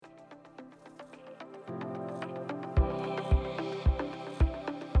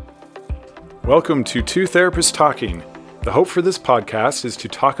Welcome to Two Therapists Talking. The hope for this podcast is to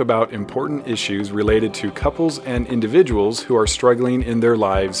talk about important issues related to couples and individuals who are struggling in their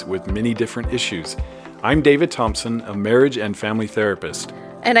lives with many different issues. I'm David Thompson, a marriage and family therapist.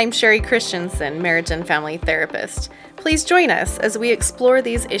 And I'm Sherry Christensen, marriage and family therapist. Please join us as we explore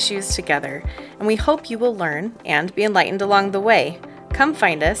these issues together, and we hope you will learn and be enlightened along the way. Come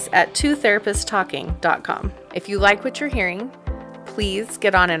find us at twotherapisttalking.com. If you like what you're hearing, please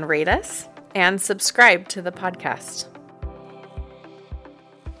get on and rate us and subscribe to the podcast.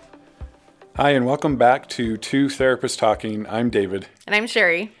 Hi, and welcome back to Two Therapists Talking. I'm David. And I'm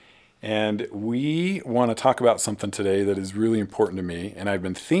Sherry. And we want to talk about something today that is really important to me. And I've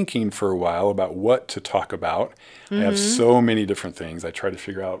been thinking for a while about what to talk about. I have so many different things. I try to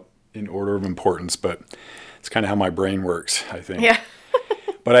figure out in order of importance, but it's kind of how my brain works, I think. Yeah.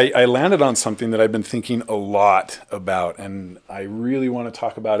 But I landed on something that I've been thinking a lot about, and I really want to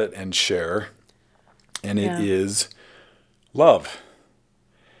talk about it and share. And it is love.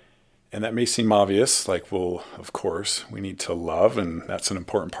 And that may seem obvious, like, well, of course, we need to love, and that's an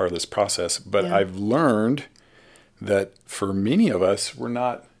important part of this process. But I've learned that for many of us, we're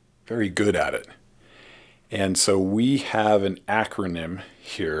not very good at it. And so we have an acronym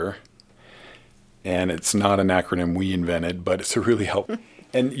here, and it's not an acronym we invented, but it's a really helpful.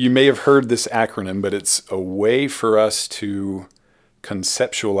 And you may have heard this acronym, but it's a way for us to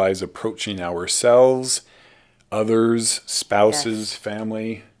conceptualize approaching ourselves, others, spouses,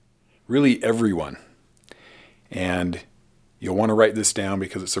 family, really everyone. And you'll want to write this down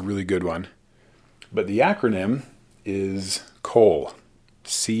because it's a really good one. But the acronym is COAL,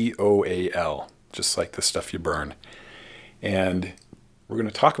 C-O-A-L, just like the stuff you burn. And we're going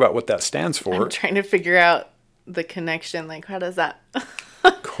to talk about what that stands for. I'm trying to figure out the connection. Like, how does that...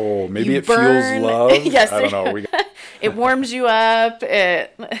 Coal. Maybe it fuels love. Yes, I don't know. It warms you up. I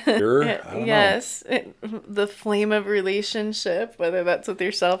don't know. The flame of relationship, whether that's with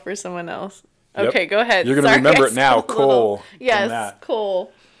yourself or someone else. Yep. Okay, go ahead. You're going to remember it now. Coal. Yes,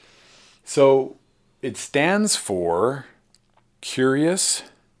 coal. So it stands for curious,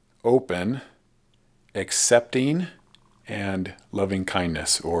 open, accepting, and loving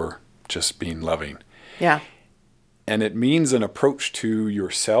kindness, or just being loving. Yeah. And it means an approach to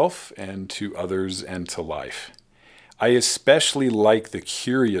yourself and to others and to life. I especially like the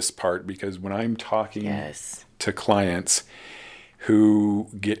curious part because when I'm talking to clients who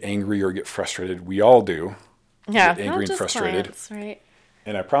get angry or get frustrated, we all do. Yeah, get angry and frustrated. Clients, right?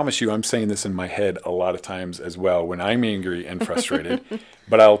 And I promise you, I'm saying this in my head a lot of times as well when I'm angry and frustrated.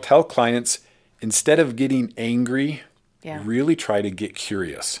 But I'll tell clients, instead of getting angry, really try to get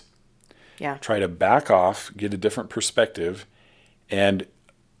curious. Yeah. Try to back off, get a different perspective, and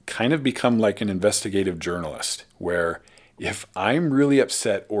kind of become like an investigative journalist where if I'm really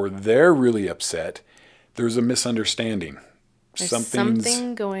upset or they're really upset, there's a misunderstanding. There's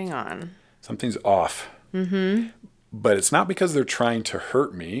something going on. Something's off. Mm-hmm. But it's not because they're trying to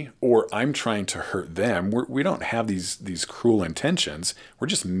hurt me or I'm trying to hurt them. We don't have these cruel intentions. We're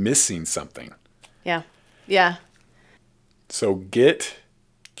just missing something. Yeah. Yeah. So get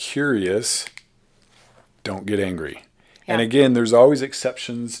curious, don't get angry. Yeah. And again, there's always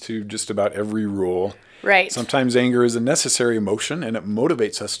exceptions to just about every rule. Right. Sometimes anger is a necessary emotion and it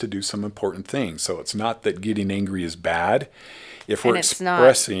motivates us to do some important things. So it's not that getting angry is bad. If we're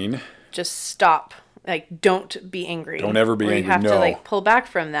expressing... just stop. Like, don't be angry. Don't ever be angry. You have to pull back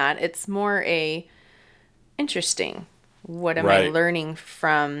from that. It's more interesting. What am I learning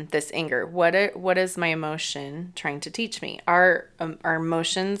from this anger? What is my emotion trying to teach me? Our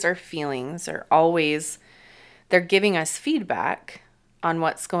emotions, our feelings are always, they're giving us feedback on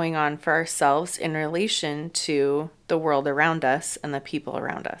what's going on for ourselves in relation to the world around us and the people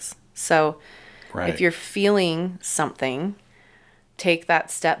around us. So if you're feeling something, take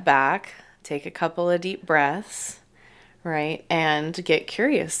that step back, take a couple of deep breaths, right? And get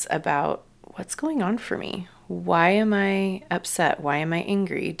curious about what's going on for me. Why am I upset? Why am I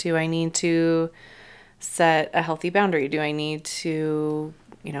angry? Do I need to set a healthy boundary? Do I need to,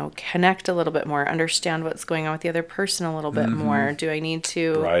 connect a little bit more, understand what's going on with the other person a little bit more? Do I need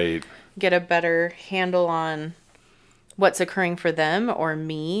to get a better handle on what's occurring for them or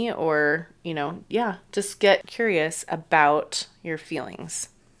me? Or, just get curious about your feelings.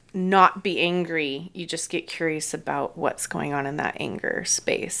 Not be angry. You just get curious about what's going on in that anger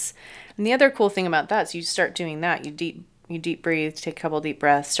space. And the other cool thing about that is you start doing that. You deep breathe, take a couple deep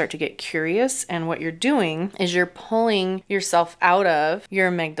breaths, start to get curious. And what you're doing is you're pulling yourself out of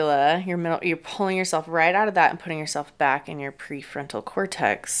your amygdala, you're pulling yourself right out of that and putting yourself back in your prefrontal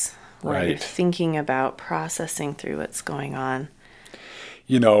cortex. Where you're thinking about processing through what's going on.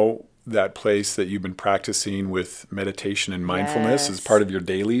 You know, that place that you've been practicing with meditation and mindfulness as part of your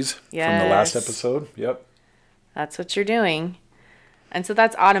dailies from the last episode. Yep. That's what you're doing. And so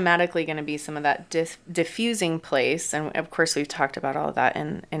that's automatically going to be some of that diffusing place. And of course, we've talked about all of that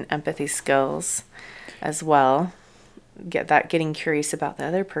in empathy skills as well. Getting curious about the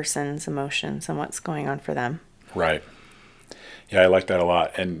other person's emotions and what's going on for them. Right. Yeah, I like that a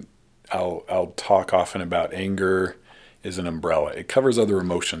lot. And I'll talk often about anger is an umbrella. It covers other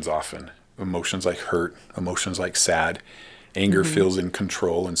emotions often. Emotions like hurt, emotions like sad. Anger feels in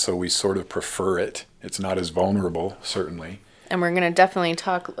control, and so we sort of prefer it. It's not as vulnerable, certainly. And we're going to definitely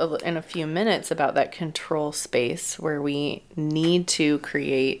talk in a few minutes about that control space where we need to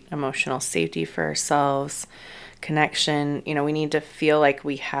create emotional safety for ourselves, connection. We need to feel like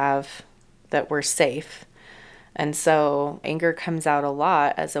that we're safe. And so anger comes out a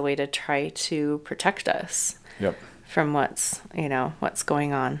lot as a way to try to protect us from what's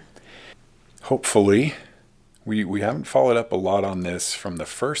going on. Hopefully, we haven't followed up a lot on this from the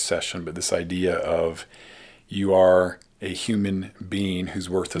first session, but this idea of you are a human being whose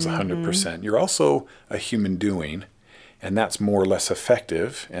worth is 100%. You're also a human doing, and that's more or less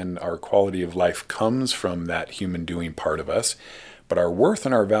effective, and our quality of life comes from that human doing part of us, but our worth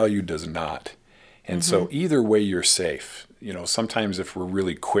and our value does not. And so either way, you're safe. Sometimes if we're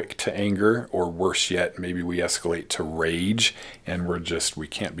really quick to anger, or worse yet, maybe we escalate to rage and we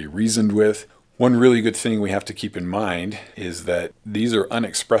can't be reasoned with. One really good thing we have to keep in mind is that these are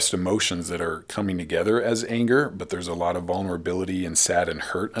unexpressed emotions that are coming together as anger, but there's a lot of vulnerability and sad and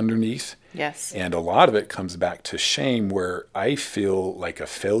hurt underneath. Yes. And a lot of it comes back to shame, where I feel like a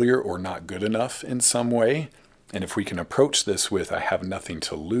failure or not good enough in some way. And if we can approach this with, I have nothing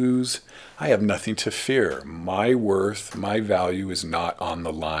to lose, I have nothing to fear. My worth, my value is not on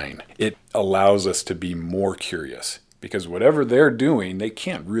the line. It allows us to be more curious, because whatever they're doing, they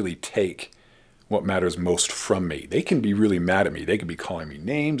can't really take what matters most from me. They can be really mad at me. They can be calling me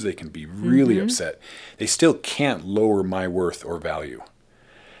names. They can be really upset. They still can't lower my worth or value.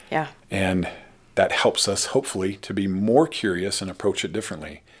 Yeah. And that helps us, hopefully, to be more curious and approach it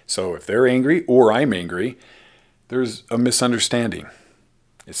differently. So if they're angry or I'm angry, there's a misunderstanding.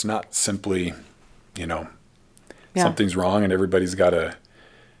 It's not simply, something's wrong and everybody's got to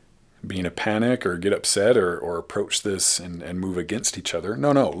be in a panic or get upset or approach this and move against each other.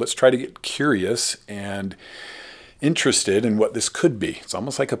 No, let's try to get curious and interested in what this could be. It's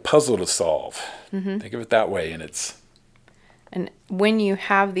almost like a puzzle to solve. Think of it that way. And when you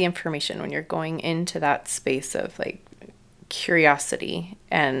have the information, when you're going into that space of like curiosity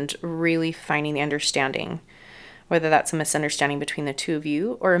and really finding the understanding, whether that's a misunderstanding between the two of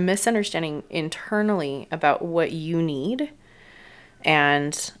you or a misunderstanding internally about what you need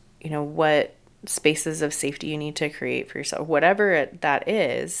and what spaces of safety you need to create for yourself, whatever that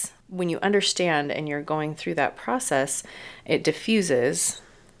is, when you understand and you're going through that process, it diffuses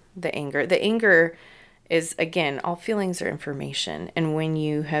the anger. The anger is, again, all feelings are information. And when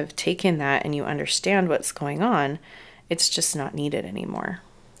you have taken that and you understand what's going on, it's just not needed anymore.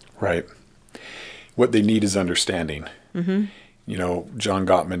 Right. What they need is understanding. John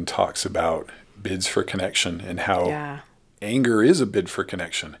Gottman talks about bids for connection and how anger is a bid for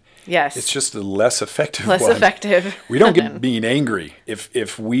connection. Yes. It's just a less effective one. Less effective. We don't get being angry.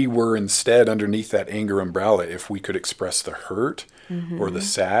 If we were instead underneath that anger umbrella, if we could express the hurt or the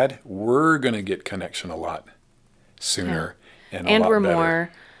sad, we're going to get connection a lot sooner and a lot better. And we're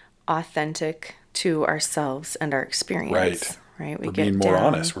more authentic to ourselves and our experience. Right? We're being more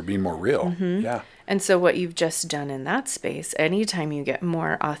honest. We're being more real. Yeah. And so what you've just done in that space, anytime you get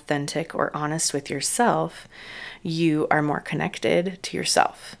more authentic or honest with yourself, you are more connected to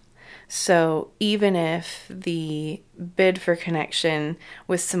yourself. So even if the bid for connection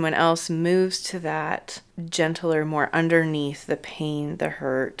with someone else moves to that gentler, more underneath the pain, the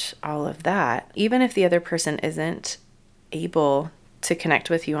hurt, all of that, even if the other person isn't able to connect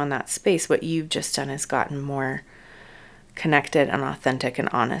with you on that space, what you've just done is gotten more connected and authentic and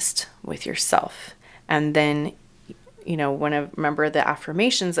honest with yourself. And then, remember the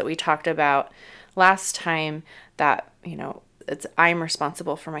affirmations that we talked about last time that, it's I'm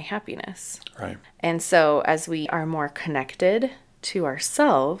responsible for my happiness. Right. And so as we are more connected to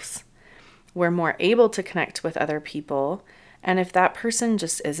ourselves, we're more able to connect with other people. And if that person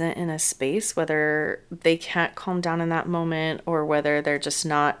just isn't in a space, whether they can't calm down in that moment or whether they're just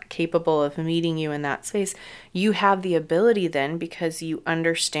not capable of meeting you in that space, you have the ability then, because you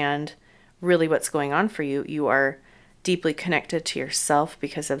understand really what's going on for you. You are deeply connected to yourself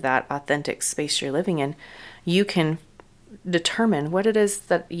because of that authentic space you're living in. You can determine what it is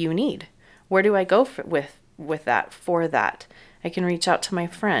that you need. Where do I go with that, for that? I can reach out to my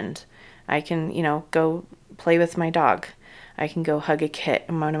friend. I can, go play with my dog. I can go hug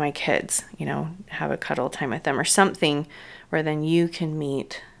one of my kids, have a cuddle time with them or something where then you can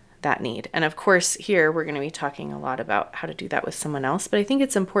meet that need. And of course, here we're going to be talking a lot about how to do that with someone else. But I think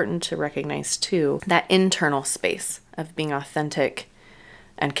it's important to recognize too that internal space of being authentic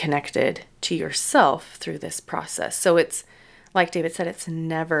and connected to yourself through this process. So it's like David said, there's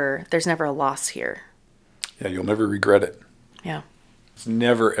never a loss here. Yeah, you'll never regret it. Yeah. It's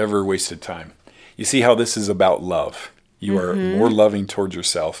never, ever wasted time. You see how this is about love. You are more loving towards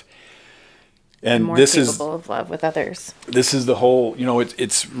yourself. And more capable of love with others. This is the whole,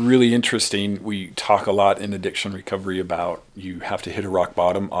 it's really interesting. We talk a lot in addiction recovery about you have to hit a rock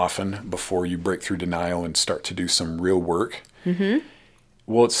bottom often before you break through denial and start to do some real work. Mm-hmm.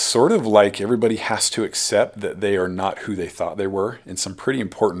 Well, it's sort of like everybody has to accept that they are not who they thought they were in some pretty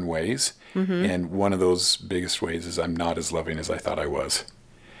important ways. Mm-hmm. And one of those biggest ways is I'm not as loving as I thought I was.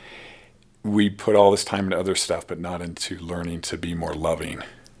 We put all this time into other stuff, but not into learning to be more loving.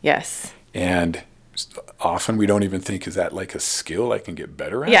 Yes. And often we don't even think, is that like a skill I can get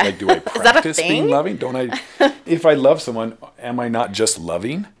better at? Yeah. Like, do I practice being loving? Don't I? If I love someone, am I not just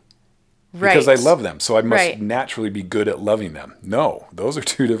loving? Right. Because I love them, so I must naturally be good at loving them. No, those are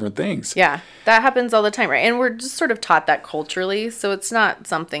two different things. Yeah, that happens all the time, right? And we're just sort of taught that culturally, so it's not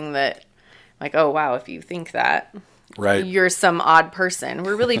something that, like, oh, wow, if you think that, you're some odd person.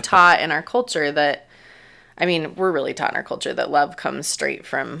 We're really taught in our culture that, love comes straight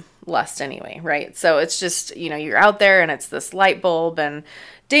from lust anyway, right? So it's just, you're out there and it's this light bulb and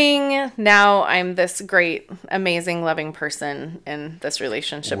ding, now I'm this great, amazing, loving person in this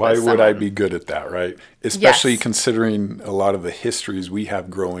relationship with someone. Why would I be good at that, right? Especially considering a lot of the histories we have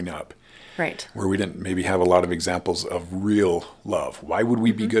growing up. Right. Where we didn't maybe have a lot of examples of real love. Why would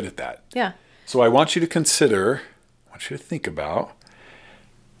we be good at that? Yeah. So I want you to think about,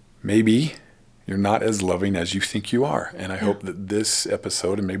 maybe you're not as loving as you think you are. And I hope that this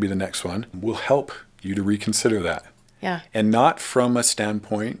episode and maybe the next one will help you to reconsider that. Yeah. And not from a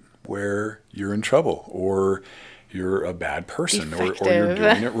standpoint where you're in trouble or you're a bad person or you're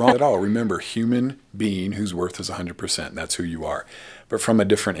doing it wrong at all. Remember, human being whose worth is 100%. That's who you are. But from a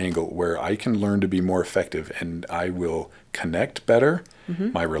different angle where I can learn to be more effective and I will connect better.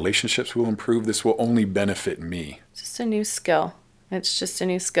 Mm-hmm. My relationships will improve. This will only benefit me. Just a new skill. It's just a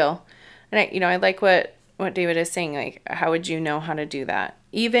new skill. And I like what David is saying. Like, how would you know how to do that?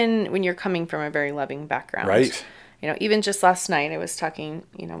 Even when you're coming from a very loving background. Right. Even just last night, I was talking,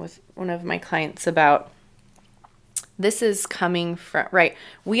 with one of my clients about this is coming from, right?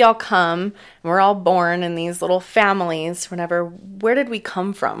 We all come, we're all born in these little families, where did we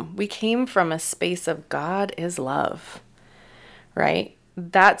come from? We came from a space of God is love, right?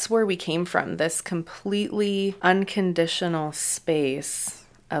 That's where we came from, this completely unconditional space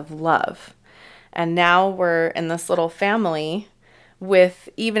of love. And now we're in this little family with,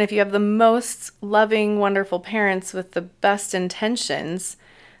 even if you have the most loving, wonderful parents with the best intentions,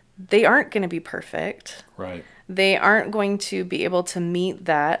 they aren't going to be perfect. Right. They aren't going to be able to meet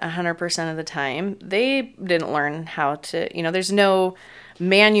that 100% of the time. They didn't learn how to, there's no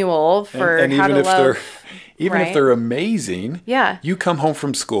manual for and how to love. Even if they're amazing, you come home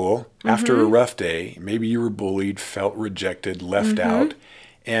from school after a rough day, maybe you were bullied, felt rejected, left out,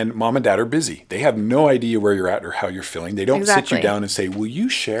 and mom and dad are busy. They have no idea where you're at or how you're feeling. They don't sit you down and say, will you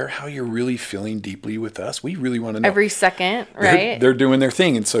share how you're really feeling deeply with us? We really want to know. Every second, right? They're doing their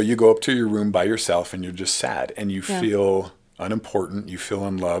thing. And so you go up to your room by yourself and you're just sad and you feel unimportant. You feel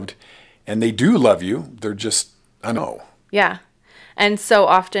unloved. And they do love you. They're just, I know. Yeah. And so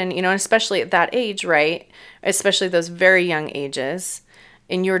often, especially at that age, right? Especially those very young ages,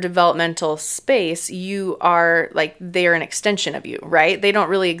 in your developmental space, you are like, they're an extension of you, right? They don't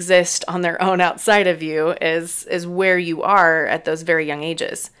really exist on their own outside of you is where you are at those very young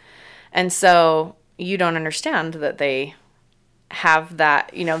ages. And so you don't understand that they have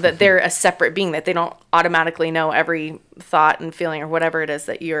that, that they're a separate being, that they don't automatically know every thought and feeling or whatever it is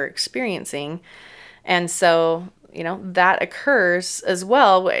that you're experiencing. And so that occurs as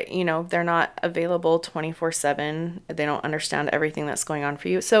well. They're not available 24/7. They don't understand everything that's going on for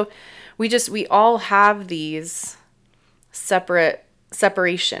you. So we all have these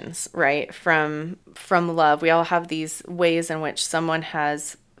separations, right? From love. We all have these ways in which someone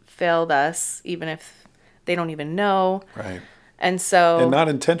has failed us, even if they don't even know. Right. And not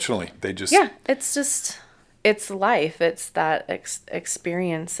intentionally. They just. Yeah. It's life. It's that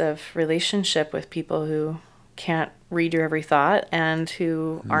experience of relationship with people who can't read your every thought and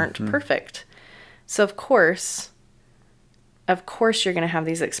who aren't perfect. So of course, of course you're going to have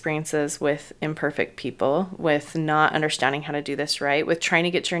these experiences with imperfect people, with not understanding how to do this right, with trying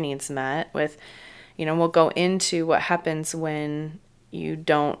to get your needs met, with, we'll go into what happens when you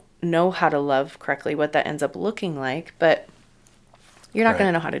don't know how to love correctly, what that ends up looking like, but you're not going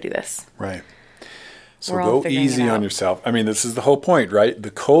to know how to do this. Right. So go easy on yourself. I mean, this is the whole point, right? The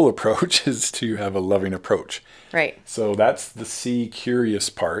Cole approach is to have a loving approach. Right. So that's the C,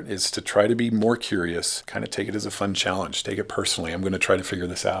 curious part, is to try to be more curious, kind of take it as a fun challenge, take it personally. I'm going to try to figure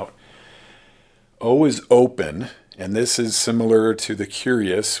this out. O is open, and this is similar to the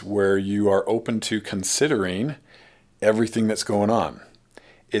curious, where you are open to considering everything that's going on.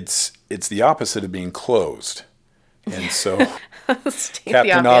 It's the opposite of being closed. And so,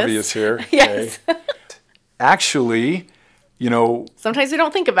 Captain Obvious here. Yes. Okay. Actually, sometimes we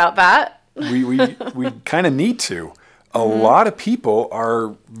don't think about that. we kind of need to. A lot of people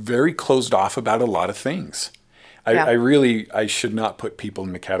are very closed off about a lot of things. I should not put people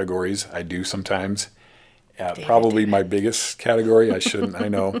into categories. I do sometimes. Probably my biggest category, I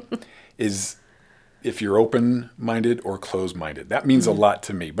know, is if you're open-minded or closed-minded. That means a lot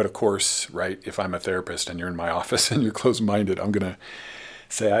to me. But of course, right, if I'm a therapist and you're in my office and you're closed-minded, I'm going to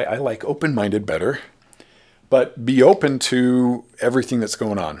say I like open-minded better. But be open to everything that's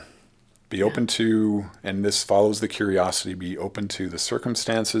going on. Be open to, and this follows the curiosity, be open to the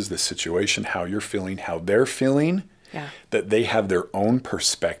circumstances, the situation, how you're feeling, how they're feeling, that they have their own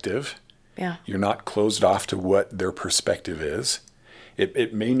perspective. Yeah. You're not closed off to what their perspective is.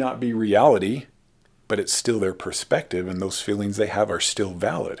 It may not be reality, but it's still their perspective, and those feelings they have are still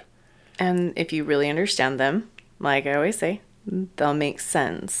valid. And if you really understand them, like I always say, they'll make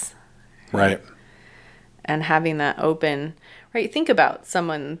sense. Right. And having that open, right? Think about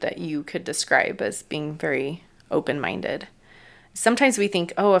someone that you could describe as being very open-minded. Sometimes we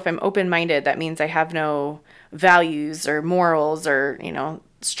think, if I'm open-minded, that means I have no values or morals or,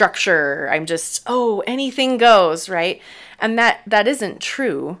 structure. I'm just, anything goes, right? And that isn't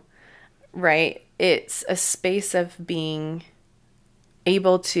true, right? It's a space of being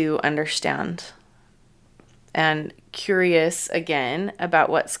able to understand and curious again about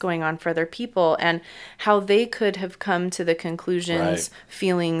what's going on for other people and how they could have come to the conclusions,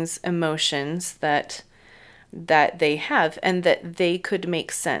 feelings, emotions that they have, and that they could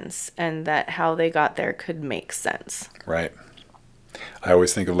make sense, and that how they got there could make sense. Right. I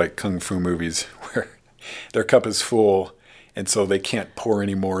always think of like kung fu movies where their cup is full and so they can't pour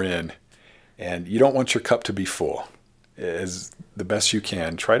any more in. And you don't want your cup to be full. As the best you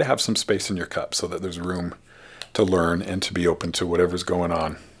can, try to have some space in your cup so that there's room to learn and to be open to whatever's going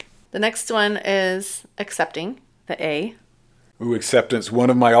on. The next one is accepting, the A. Ooh, acceptance, one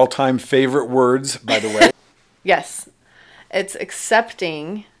of my all-time favorite words, by the way. Yes. It's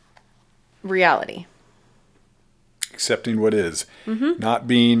accepting reality. Accepting what is. Not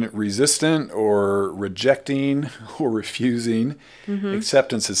being resistant or rejecting or refusing.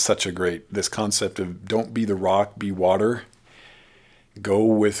 Acceptance is such a great, this concept of don't be the rock, be water. Go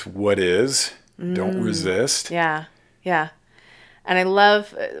with what is. Don't resist. Yeah. And I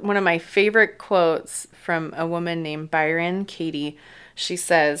love one of my favorite quotes from a woman named Byron Katie. She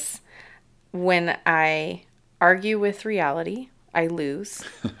says, "When I argue with reality, I lose,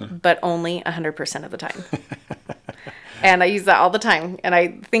 but only 100% of the time." And I use that all the time. And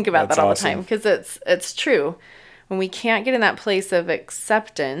I think about that all the time because it's true. When we can't get in that place of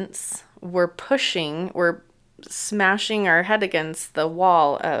acceptance, we're smashing our head against the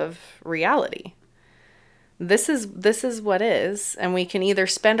wall of reality. This is what is, and we can either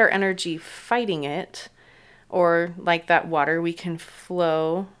spend our energy fighting it, or like that water, we can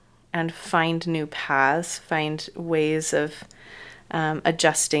flow and find new paths, find ways of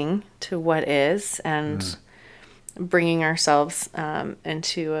adjusting to what is, and bringing ourselves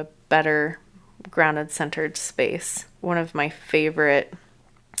into a better grounded, centered space. One of my favorite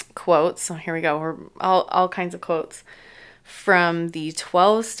quotes, so here we go, we're all kinds of quotes from the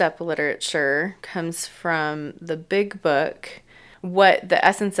 12-step literature, comes from the Big Book. What the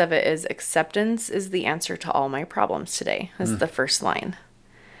essence of it is, acceptance is the answer to all my problems today, is the first line.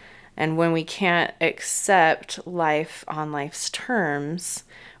 And when we can't accept life on life's terms,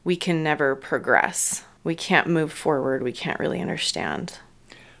 we can never progress. We can't move forward. We can't really understand.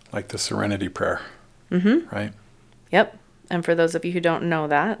 Like the Serenity Prayer, right? Yep. And for those of you who don't know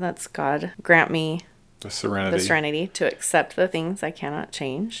that, that's God, grant me the serenity to accept the things I cannot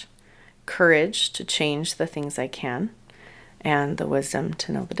change, courage to change the things I can, and the wisdom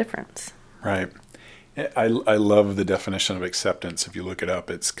to know the difference. Right. I love the definition of acceptance. If you look it up,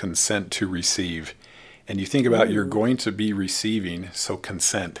 it's consent to receive. And you think about you're going to be receiving, so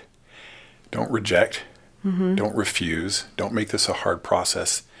consent. Don't reject. Don't refuse. Don't make this a hard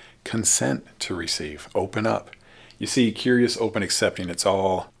process. Consent to receive. Open up. You see, curious, open, accepting, it's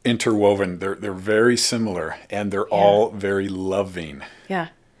all interwoven. They're very similar, and they're all very loving. Yeah.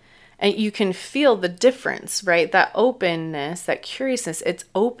 And you can feel the difference, right? That openness, that curiousness, it's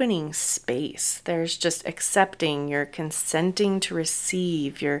opening space. There's just accepting, you're consenting to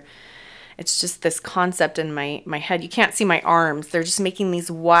receive, it's just this concept in my head. You can't see my arms. They're just making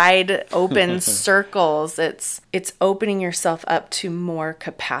these wide open circles. It's opening yourself up to more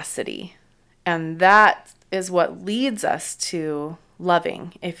capacity. And that is what leads us to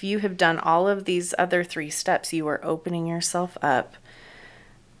loving. If you have done all of these other 3 steps, you are opening yourself up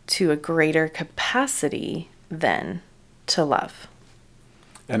to a greater capacity then to love.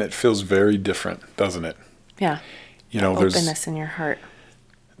 And it feels very different, doesn't it? Yeah. There's openness in your heart.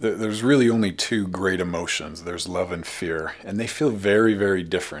 There's really only 2 great emotions. There's love and fear, and they feel very, very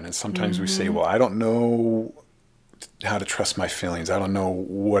different. And sometimes we say, well, I don't know how to trust my feelings. I don't know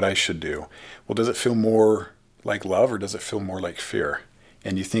what I should do. Well, does it feel more like love, or does it feel more like fear?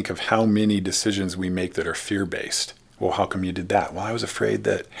 And you think of how many decisions we make that are fear-based. Well, how come you did that? Well, I was afraid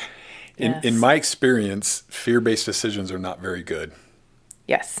that, in my experience, fear-based decisions are not very good.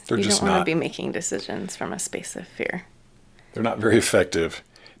 Yes, you don't want to be making decisions from a space of fear. They're not very effective.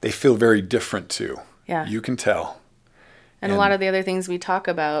 They feel very different too. Yeah. You can tell. And a lot of the other things we talk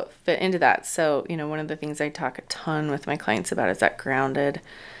about fit into that. So, one of the things I talk a ton with my clients about is that grounded,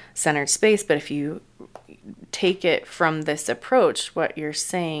 centered space. But if you take it from this approach, what you're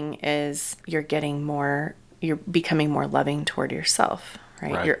saying is you're becoming more loving toward yourself,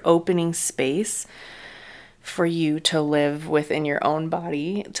 right? You're opening space for you to live within your own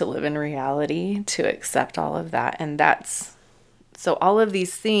body, to live in reality, to accept all of that. And so all of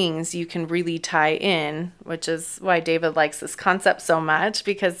these things you can really tie in, which is why David likes this concept so much,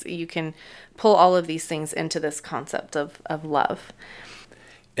 because you can pull all of these things into this concept of love.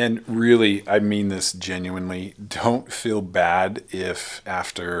 And really, I mean this genuinely, don't feel bad if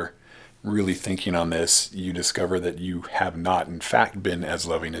after really thinking on this, you discover that you have not, in fact, been as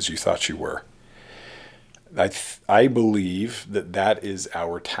loving as you thought you were. I believe that is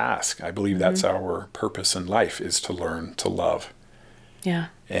our task. I believe that's our purpose in life, is to learn to love. Yeah.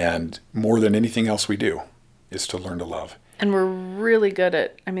 And more than anything else we do is to learn to love. And we're really good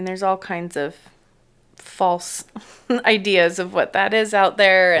at, there's all kinds of false ideas of what that is out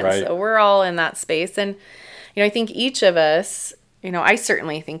there. And so we're all in that space. And, I think each of us, I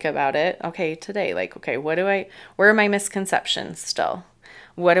certainly think about it. Okay, today, where are my misconceptions still?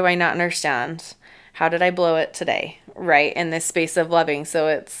 What do I not understand? How did I blow it today? Right. In this space of loving. So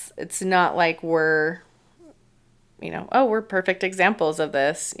it's not like we're, we're perfect examples of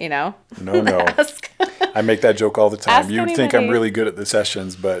this, No. I make that joke all the time. You'd think I'm really good at the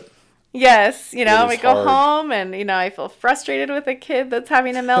sessions, but yes, I go home and, I feel frustrated with a kid that's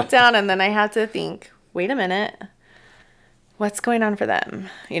having a meltdown. And then I have to think, wait a minute, what's going on for them?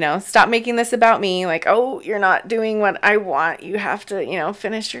 Stop making this about me. Like, oh, you're not doing what I want. You have to,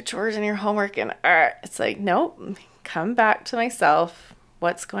 finish your chores and your homework. And it's like, nope, come back to myself.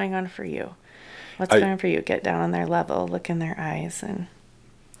 What's going on for you? What's going on for you? Get down on their level, look in their eyes, and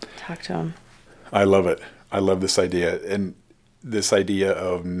talk to them. I love it. I love this idea. And this idea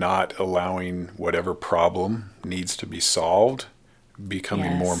of not allowing whatever problem needs to be solved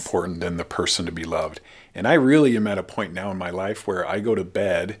becoming more important than the person to be loved. And I really am at a point now in my life where I go to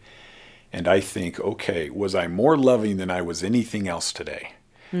bed and I think, okay, was I more loving than I was anything else today?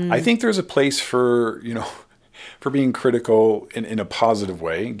 I think there's a place for, for being critical in a positive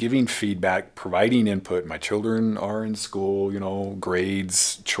way, giving feedback, providing input. My children are in school,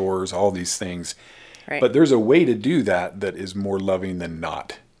 grades, chores, all these things. Right. But there's a way to do that is more loving than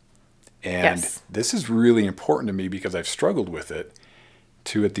not. And this is really important to me because I've struggled with it,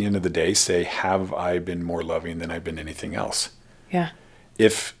 to at the end of the day say, have I been more loving than I've been anything else? Yeah.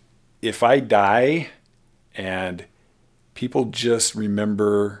 If I die and people just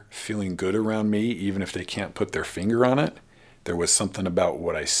remember feeling good around me, even if they can't put their finger on it, there was something about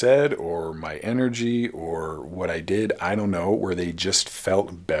what I said or my energy or what I did, I don't know, where they just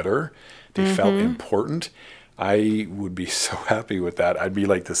felt better. They felt important. I would be so happy with that. I'd be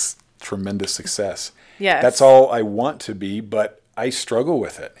like this tremendous success. Yes. That's all I want to be, but I struggle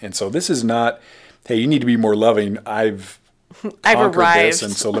with it. And so this is not, hey, you need to be more loving. I've arrived. This,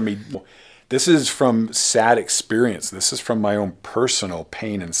 and so this is from sad experience. This is from my own personal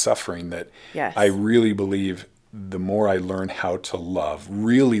pain and suffering that I really believe the more I learn how to love,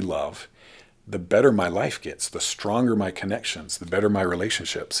 really love, the better my life gets, the stronger my connections, the better my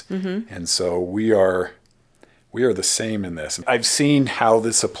relationships. And so we are We are the same in this. I've seen how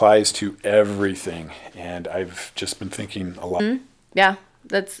this applies to everything, and I've just been thinking a lot. Yeah,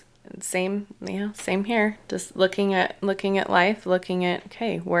 that's same. Yeah, same here. Just looking at life, looking at,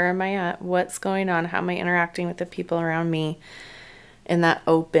 okay, where am I at? What's going on? How am I interacting with the people around me in that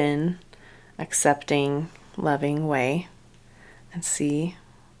open, accepting, loving way, and see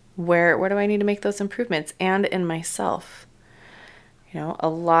where do I need to make those improvements, and in myself. A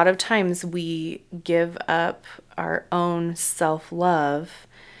lot of times we give up our own self-love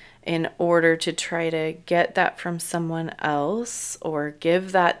in order to try to get that from someone else or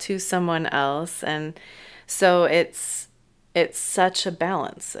give that to someone else. And so it's such a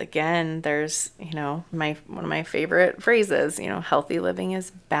balance. Again, there's, one of my favorite phrases, healthy living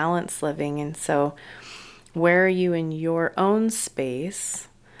is balanced living. And so where are you in your own space,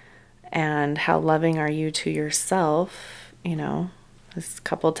 and how loving are you to yourself? This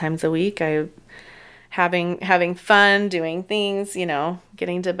couple of times a week, I having fun, doing things,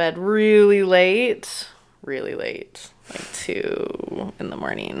 getting to bed really late, like 2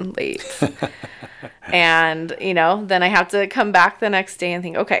 a.m, late. And, then I have to come back the next day and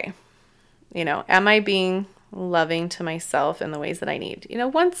think, okay, am I being loving to myself in the ways that I need?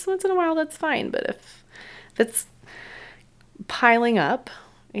 Once in a while, that's fine. But if it's piling up,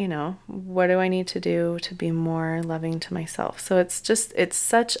 what do I need to do to be more loving to myself? So it's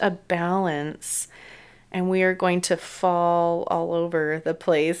such a balance, and we are going to fall all over the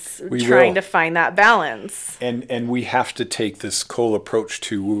place trying to find that balance. And we have to take this Cole approach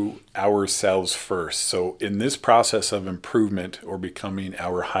to ourselves first. So in this process of improvement or becoming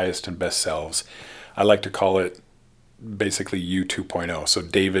our highest and best selves, I like to call it basically you 2.0. So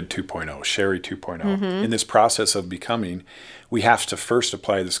David 2.0, Sherry 2.0. Mm-hmm. In this process of becoming, we have to first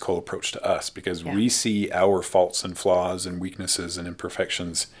apply this Cole approach to us, because we see our faults and flaws and weaknesses and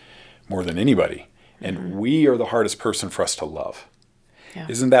imperfections more than anybody. And we are the hardest person for us to love. Yeah.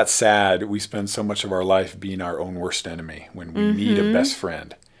 Isn't that sad? We spend so much of our life being our own worst enemy when we need a best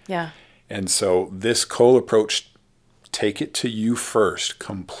friend. Yeah. And so this Cole approach, take it to you first.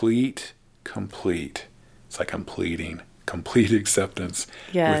 Complete. It's like I'm pleading. Complete acceptance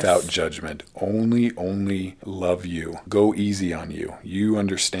without judgment. Only love you. Go easy on you. You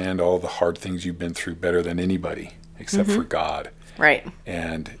understand all the hard things you've been through better than anybody except for God. Right.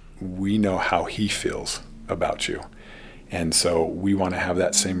 And we know how he feels about you. And so we want to have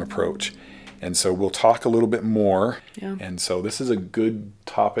that same approach. And so we'll talk a little bit more. Yeah. And so this is a good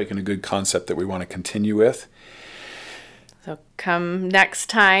topic and a good concept that we want to continue with. So come next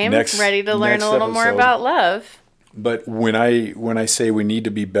time, ready to learn a little more about love. But when I say we need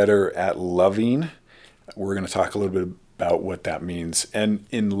to be better at loving, we're going to talk a little bit about what that means, and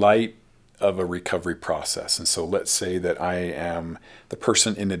in light of a recovery process. And so let's say that I am the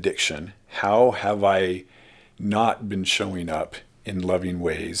person in addiction. How have I not been showing up in loving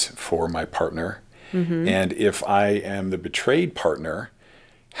ways for my partner? Mm-hmm. And if I am the betrayed partner,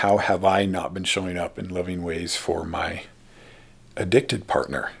 how have I not been showing up in loving ways for my addicted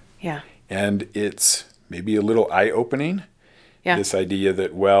partner? Yeah. And it's maybe a little eye-opening. Yeah. This idea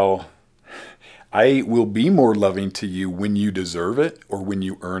that, well, I will be more loving to you when you deserve it or when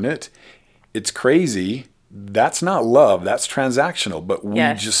you earn it. It's crazy. That's not love. That's transactional. But we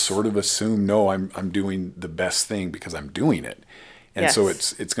just sort of assume, no, I'm doing the best thing because I'm doing it. And so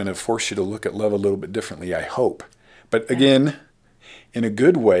it's going to force you to look at love a little bit differently, I hope. But again, in a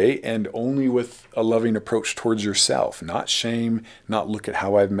good way, and only with a loving approach towards yourself. Not shame, not look at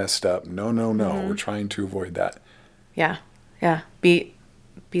how I've messed up. No. Mm-hmm. We're trying to avoid that. Yeah. Be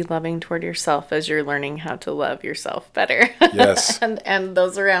loving toward yourself as you're learning how to love yourself better. Yes. and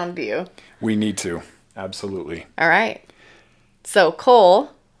those around you. We need to. Absolutely. All right. So,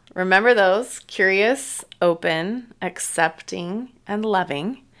 Cole, remember those: curious, open, accepting, and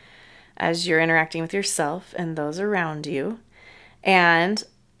loving as you're interacting with yourself and those around you. And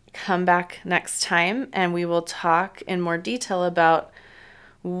come back next time and we will talk in more detail about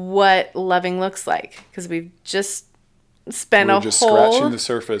what loving looks like, because we've just spent scratching the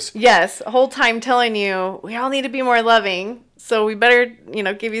surface. Yes, a whole time telling you we all need to be more loving. So we better,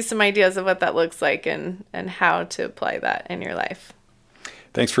 give you some ideas of what that looks like and how to apply that in your life.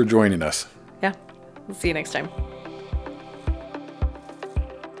 Thanks for joining us. Yeah. We'll see you next time.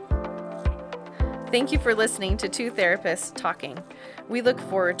 Thank you for listening to Two Therapists Talking. We look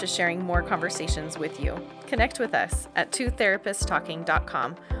forward to sharing more conversations with you. Connect with us at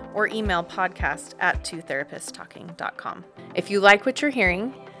twotherapisttalking.com or email podcast@twotherapisttalking.com. If you like what you're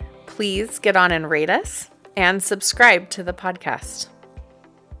hearing, please get on and rate us and subscribe to the podcast.